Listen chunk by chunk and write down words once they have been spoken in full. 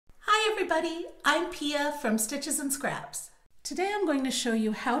everybody, I'm Pia from Stitches and Scraps. Today I'm going to show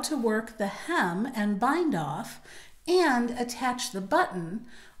you how to work the hem and bind off and attach the button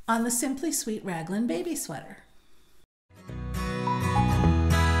on the Simply Sweet Raglan baby sweater.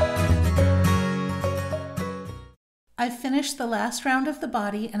 I've finished the last round of the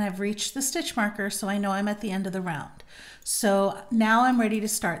body and I've reached the stitch marker, so I know I'm at the end of the round. So now I'm ready to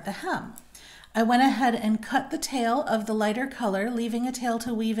start the hem. I went ahead and cut the tail of the lighter color, leaving a tail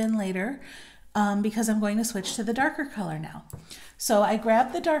to weave in later because I'm going to switch to the darker color now. So I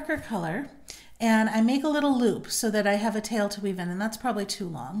grab the darker color and I make a little loop so that I have a tail to weave in, and that's probably too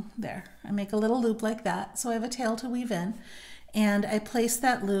long there. I make a little loop like that so I have a tail to weave in, and I place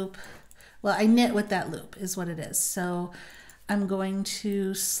that loop, well, I knit with that loop is what it is. So I'm going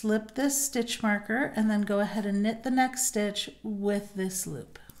to slip this stitch marker and then go ahead and knit the next stitch with this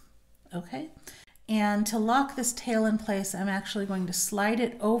loop. Okay, and to lock this tail in place, I'm actually going to slide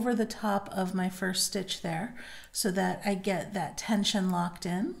it over the top of my first stitch there so that I get that tension locked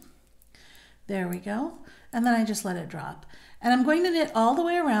in. There we go. And then I just let it drop. And I'm going to knit all the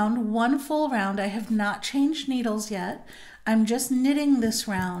way around, one full round. I have not changed needles yet. I'm just knitting this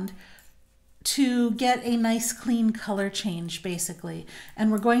round to get a nice clean color change basically. And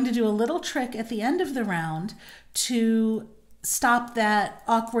we're going to do a little trick at the end of the round to stop that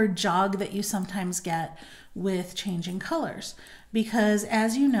awkward jog that you sometimes get with changing colors. Because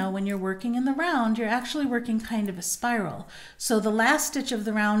as you know, when you're working in the round, you're actually working kind of a spiral. So the last stitch of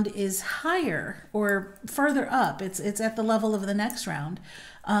the round is higher or further up. It's at the level of the next round.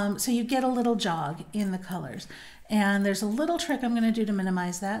 So you get a little jog in the colors. And there's a little trick I'm going to do to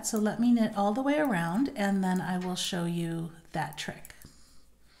minimize that. So let me knit all the way around and then I will show you that trick.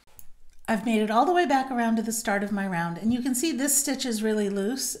 I've made it all the way back around to the start of my round, and you can see this stitch is really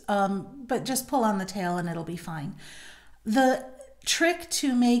loose, but just pull on the tail and it'll be fine. The trick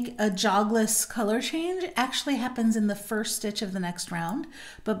to make a jogless color change actually happens in the first stitch of the next round,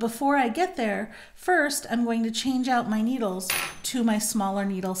 but before I get there, first I'm going to change out my needles to my smaller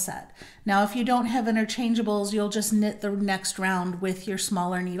needle set. Now if you don't have interchangeables, you'll just knit the next round with your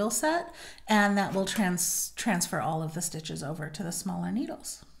smaller needle set, and that will transfer all of the stitches over to the smaller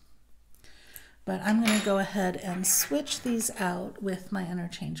needles. But I'm going to go ahead and switch these out with my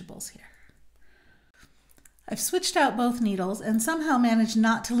interchangeables here. I've switched out both needles and somehow managed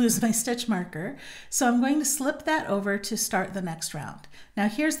not to lose my stitch marker, so I'm going to slip that over to start the next round. Now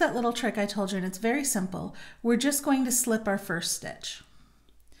here's that little trick I told you, and it's very simple. We're just going to slip our first stitch.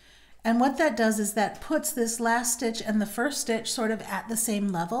 And what that does is that puts this last stitch and the first stitch sort of at the same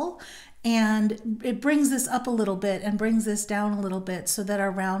level, and it brings this up a little bit and brings this down a little bit so that our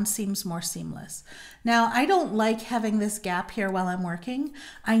round seems more seamless. Now, I don't like having this gap here while I'm working.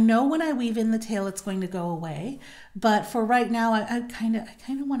 I know when I weave in the tail it's going to go away, but for right now, I kind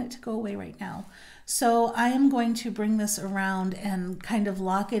of want it to go away right now. So I am going to bring this around and kind of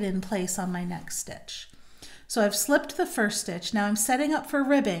lock it in place on my next stitch. So I've slipped the first stitch. Now I'm setting up for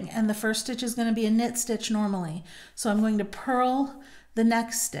ribbing, and the first stitch is going to be a knit stitch normally. So I'm going to purl the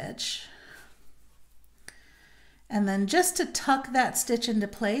next stitch. And then just to tuck that stitch into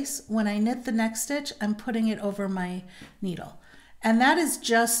place, when I knit the next stitch, I'm putting it over my needle. And that is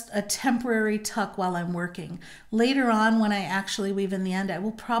just a temporary tuck while I'm working. Later on, when I actually weave in the end, I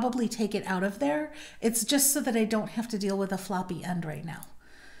will probably take it out of there. It's just so that I don't have to deal with a floppy end right now.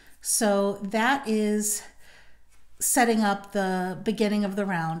 So that is setting up the beginning of the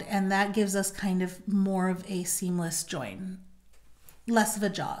round, and that gives us kind of more of a seamless join, less of a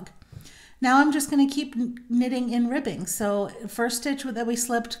jog. Now I'm just going to keep knitting in ribbing. So first stitch that we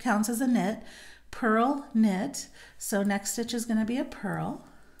slipped counts as a knit, purl, knit. So next stitch is going to be a purl,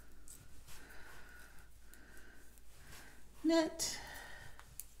 knit,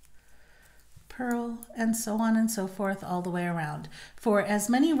 purl, and so on and so forth all the way around for as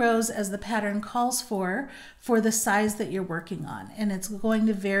many rows as the pattern calls for the size that you're working on. And it's going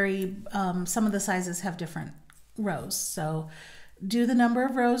to vary. Some of the sizes have different rows. So do the number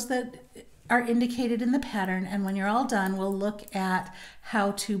of rows that are indicated in the pattern, and when you're all done, we'll look at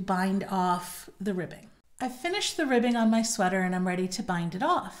how to bind off the ribbing. I've finished the ribbing on my sweater and I'm ready to bind it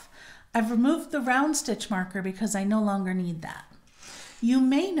off. I've removed the round stitch marker because I no longer need that. You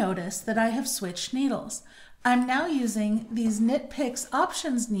may notice that I have switched needles. I'm now using these Knit Picks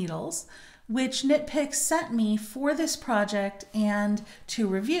Options needles, which Knit Picks sent me for this project and to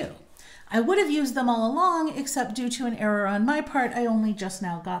review. I would have used them all along, except due to an error on my part, I only just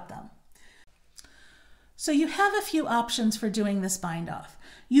now got them. So you have a few options for doing this bind off.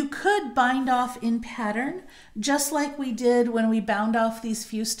 You could bind off in pattern, just like we did when we bound off these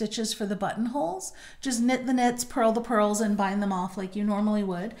few stitches for the buttonholes. Just knit the knits, purl the purls, and bind them off like you normally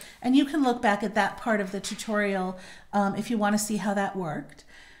would. And you can look back at that part of the tutorial if you want to see how that worked.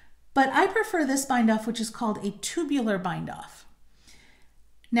 But I prefer this bind off, which is called a tubular bind off.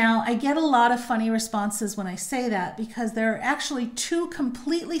 Now, I get a lot of funny responses when I say that because there are actually two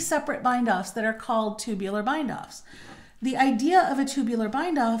completely separate bind offs that are called tubular bind offs. The idea of a tubular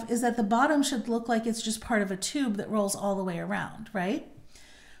bind off is that the bottom should look like it's just part of a tube that rolls all the way around, right?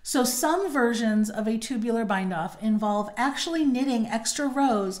 So some versions of a tubular bind off involve actually knitting extra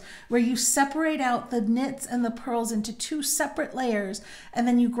rows where you separate out the knits and the purls into two separate layers and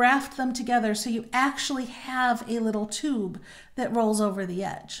then you graft them together so you actually have a little tube that rolls over the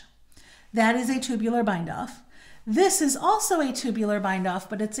edge. That is a tubular bind off. This is also a tubular bind off,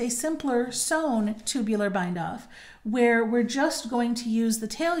 but it's a simpler sewn tubular bind off where we're just going to use the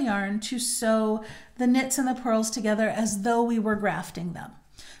tail yarn to sew the knits and the purls together as though we were grafting them.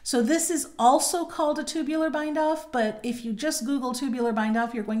 So this is also called a tubular bind off, but if you just Google tubular bind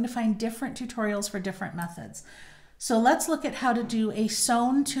off, you're going to find different tutorials for different methods. So let's look at how to do a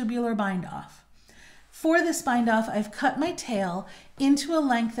sewn tubular bind off. For this bind off, I've cut my tail into a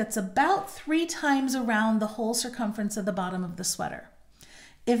length that's about 3 times around the whole circumference of the bottom of the sweater.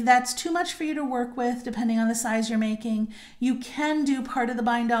 If that's too much for you to work with, depending on the size you're making, you can do part of the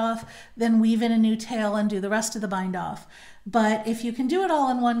bind off, then weave in a new tail and do the rest of the bind off. But if you can do it all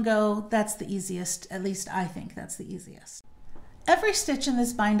in one go, that's the easiest. At least I think that's the easiest. Every stitch in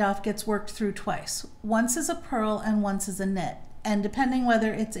this bind off gets worked through twice. Once as a purl and once as a knit. And depending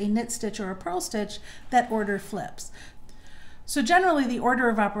whether it's a knit stitch or a purl stitch, that order flips. So generally the order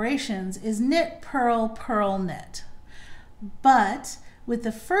of operations is knit, purl, purl, knit. But with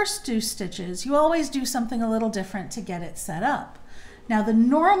the first 2 stitches, you always do something a little different to get it set up. Now the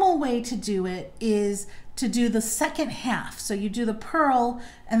normal way to do it is to do the second half. So you do the purl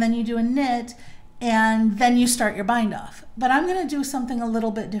and then you do a knit and then you start your bind off. But I'm going to do something a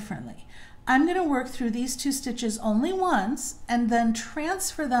little bit differently. I'm going to work through these 2 stitches only once and then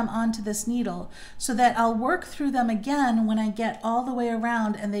transfer them onto this needle so that I'll work through them again when I get all the way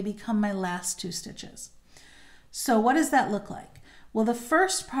around and they become my last 2 stitches. So what does that look like? Well, the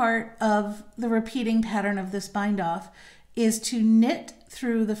first part of the repeating pattern of this bind off is to knit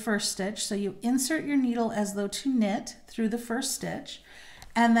through the first stitch. So you insert your needle as though to knit through the first stitch.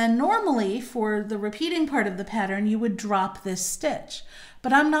 And then normally for the repeating part of the pattern, you would drop this stitch.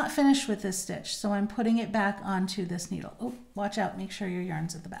 But I'm not finished with this stitch, so I'm putting it back onto this needle. Oh, watch out, make sure your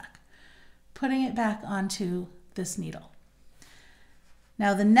yarn's at the back. Putting it back onto this needle.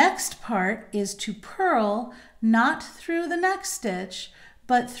 Now the next part is to purl, not through the next stitch,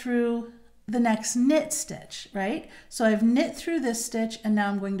 but through the next knit stitch, right? So I've knit through this stitch and now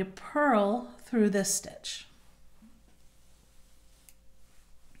I'm going to purl through this stitch.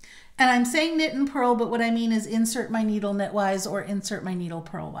 And I'm saying knit and purl, but what I mean is insert my needle knitwise or insert my needle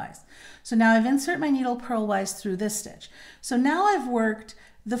purlwise. So now I've inserted my needle purlwise through this stitch. So now I've worked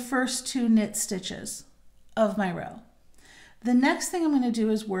the first 2 knit stitches of my row. The next thing I'm going to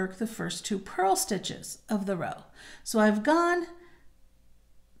do is work the first 2 purl stitches of the row. So I've gone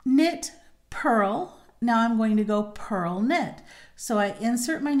knit, purl. Now I'm going to go purl, knit. So I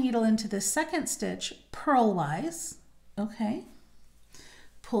insert my needle into the second stitch purlwise. Okay.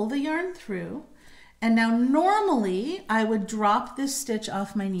 Pull the yarn through, and now normally I would drop this stitch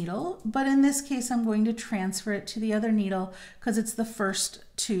off my needle, but in this case I'm going to transfer it to the other needle because it's the first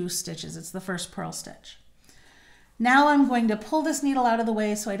 2 stitches, it's the first purl stitch. Now I'm going to pull this needle out of the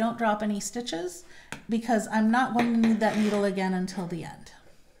way so I don't drop any stitches because I'm not going to need that needle again until the end.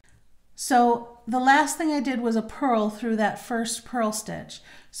 So the last thing I did was a purl through that first purl stitch.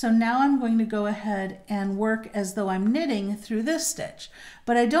 So now I'm going to go ahead and work as though I'm knitting through this stitch,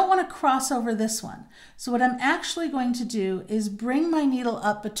 but I don't want to cross over this one. So what I'm actually going to do is bring my needle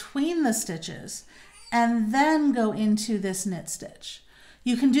up between the stitches and then go into this knit stitch.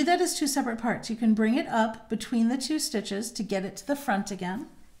 You can do that as 2 separate parts. You can bring it up between the 2 stitches to get it to the front again.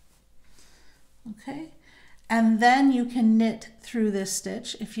 Okay. And then you can knit through this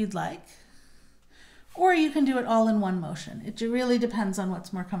stitch if you'd like, or you can do it all in one motion. It really depends on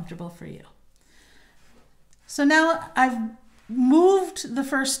what's more comfortable for you. So now I've moved the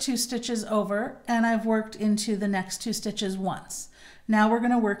first 2 stitches over and I've worked into the next 2 stitches once. Now we're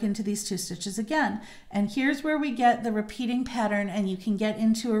going to work into these 2 stitches again. And here's where we get the repeating pattern and you can get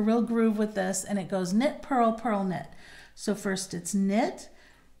into a real groove with this, and it goes knit, purl, purl, knit. So first it's knit,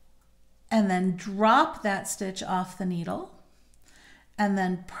 and then drop that stitch off the needle, and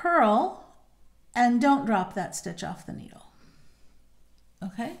then purl, and don't drop that stitch off the needle.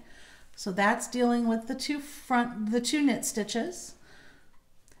 Okay, so that's dealing with the two knit stitches.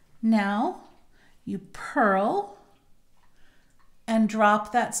 Now you purl and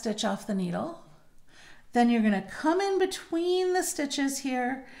drop that stitch off the needle. Then you're going to come in between the stitches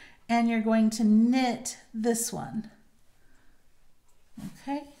here and you're going to knit this one.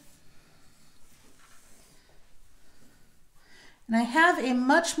 Okay. And I have a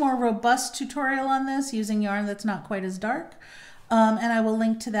much more robust tutorial on this using yarn that's not quite as dark. And I will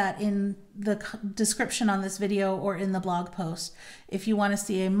link to that in the description on this video or in the blog post if you want to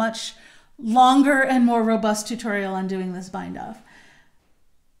see a much longer and more robust tutorial on doing this bind off.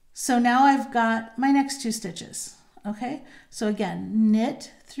 So now I've got my next two stitches. Okay, so again,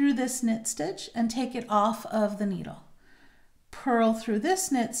 knit through this knit stitch and take it off of the needle. Purl through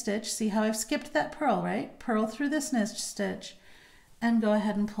this knit stitch. See how I've skipped that purl, right? Purl through this knit stitch and go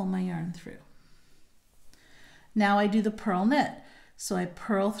ahead and pull my yarn through. Now I do the purl knit. So I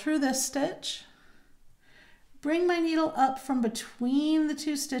purl through this stitch, bring my needle up from between the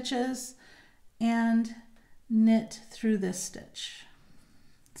two stitches and knit through this stitch.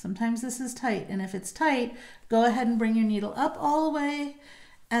 Sometimes this is tight, and if it's tight, go ahead and bring your needle up all the way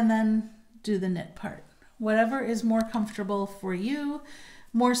and then do the knit part. Whatever is more comfortable for you,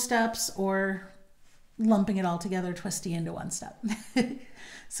 more steps or lumping it all together, twisty into one step.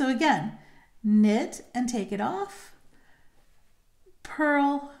 So again, knit and take it off,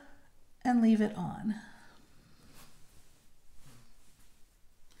 purl and leave it on.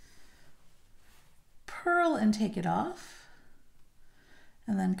 Purl and take it off,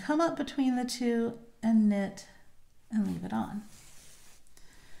 and then come up between the two and knit and leave it on.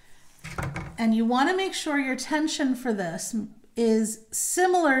 And you want to make sure your tension for this is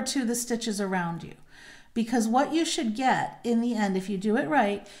similar to the stitches around you, because what you should get in the end, if you do it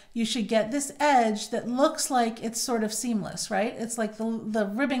right, you should get this edge that looks like it's sort of seamless, right? It's like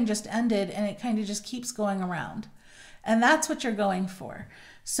the ribbing just ended and it kind of just keeps going around. And that's what you're going for.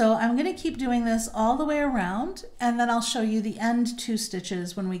 So I'm going to keep doing this all the way around, and then I'll show you the end two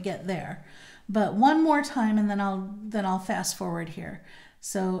stitches when we get there. But one more time and then I'll fast forward here.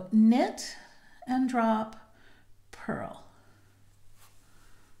 So knit and drop, purl.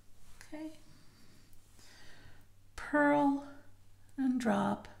 Okay. Purl and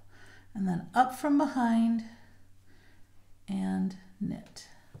drop, and then up from behind and knit.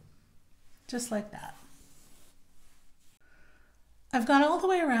 Just like that. I've gone all the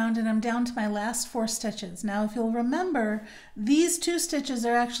way around and I'm down to my last 4 stitches. Now, if you'll remember, these 2 stitches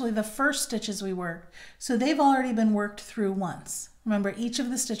are actually the first stitches we worked. So they've already been worked through once. Remember, each of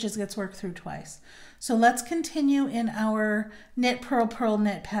the stitches gets worked through twice. So let's continue in our knit, purl, purl,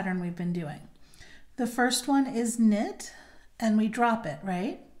 knit pattern we've been doing. The first one is knit and we drop it,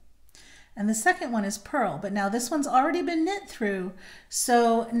 right? And the second one is purl, but now this one's already been knit through.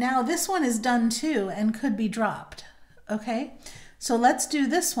 So now this one is done too and could be dropped, okay? So let's do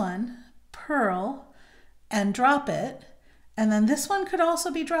this one, purl and drop it. And then this one could also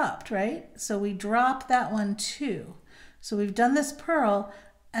be dropped, right? So we drop that one too. So we've done this purl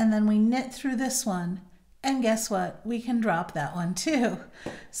and then we knit through this one. And guess what? We can drop that one too.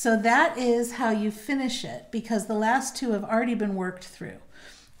 So that is how you finish it, because the last 2 have already been worked through.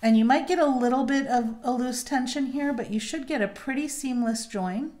 And you might get a little bit of a loose tension here, but you should get a pretty seamless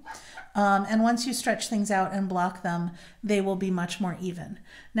join. And once you stretch things out and block them, they will be much more even.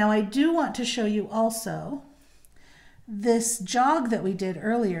 Now I do want to show you also this jog that we did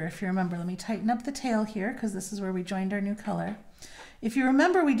earlier. If you remember, let me tighten up the tail here because this is where we joined our new color. If you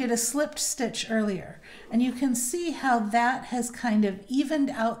remember, we did a slipped stitch earlier, and you can see how that has kind of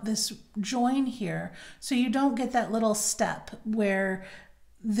evened out this join here, so you don't get that little step where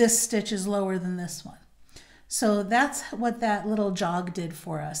this stitch is lower than this one. So that's what that little jog did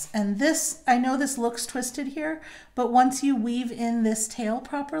for us. And this, I know this looks twisted here, but once you weave in this tail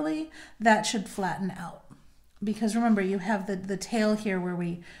properly, that should flatten out. Because remember, you have the tail here where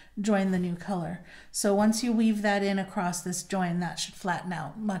we join the new color. So once you weave that in across this join, that should flatten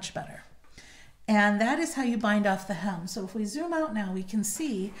out much better. And that is how you bind off the hem. So if we zoom out now, we can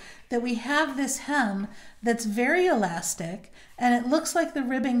see that we have this hem that's very elastic, and it looks like the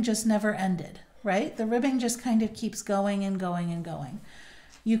ribbing just never ended, right? The ribbing just kind of keeps going and going and going.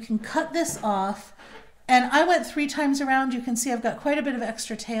 You can cut this off, and I went 3 times around. You can see I've got quite a bit of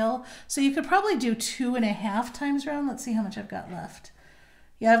extra tail, so you could probably do 2.5 times around. Let's see how much I've got left.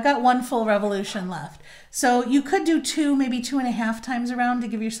 Yeah, I've got 1 full revolution left. So you could do 2, maybe 2.5 times around to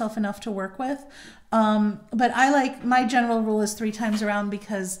give yourself enough to work with. But I like, my general rule is 3 times around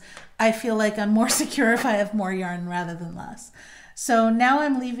because I feel like I'm more secure if I have more yarn rather than less. So now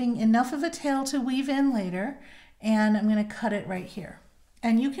I'm leaving enough of a tail to weave in later, and I'm going to cut it right here.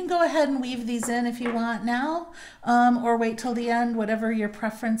 And you can go ahead and weave these in if you want now, or wait till the end, whatever your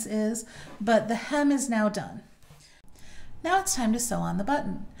preference is, but the hem is now done. Now it's time to sew on the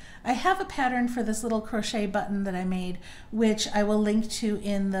button. I have a pattern for this little crochet button that I made, which I will link to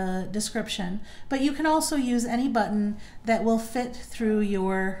in the description, but you can also use any button that will fit through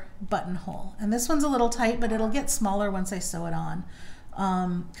your buttonhole. And this one's a little tight, but it'll get smaller once I sew it on,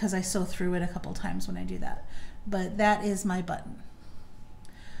 because I sew through it a couple times when I do that. But that is my button.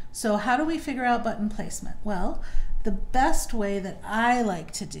 So how do we figure out button placement? Well, the best way that I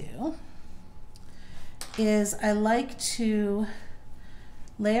like to do is I like to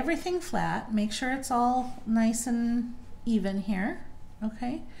lay everything flat, make sure it's all nice and even here,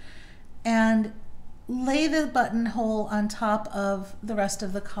 okay? And lay the buttonhole on top of the rest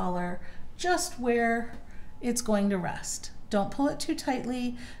of the collar, just where it's going to rest. Don't pull it too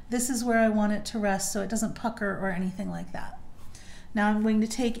tightly. This is where I want it to rest so it doesn't pucker or anything like that. Now I'm going to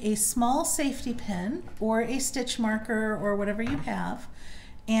take a small safety pin or a stitch marker or whatever you have,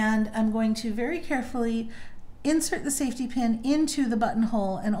 and I'm going to very carefully insert the safety pin into the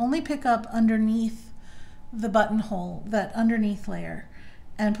buttonhole and only pick up underneath the buttonhole, that underneath layer,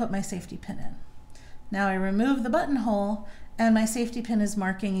 and put my safety pin in. Now I remove the buttonhole and my safety pin is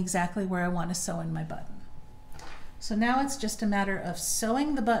marking exactly where I want to sew in my button. So now it's just a matter of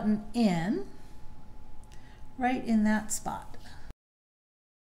sewing the button in right in that spot.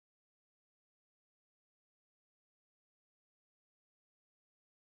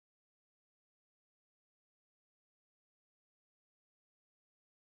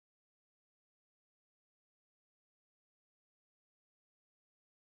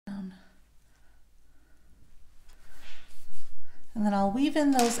 And then I'll weave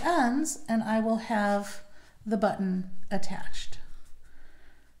in those ends and I will have the button attached.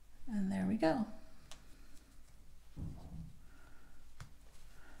 And there we go.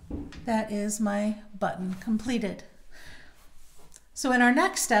 That is my button completed. So in our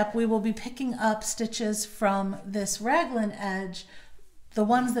next step, we will be picking up stitches from this raglan edge, the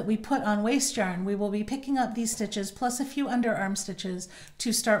ones that we put on waist yarn. We will be picking up these stitches plus a few underarm stitches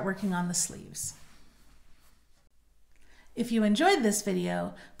to start working on the sleeves. If you enjoyed this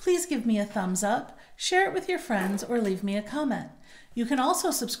video, please give me a thumbs up, share it with your friends, or leave me a comment. You can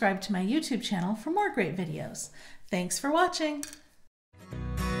also subscribe to my YouTube channel for more great videos. Thanks for watching.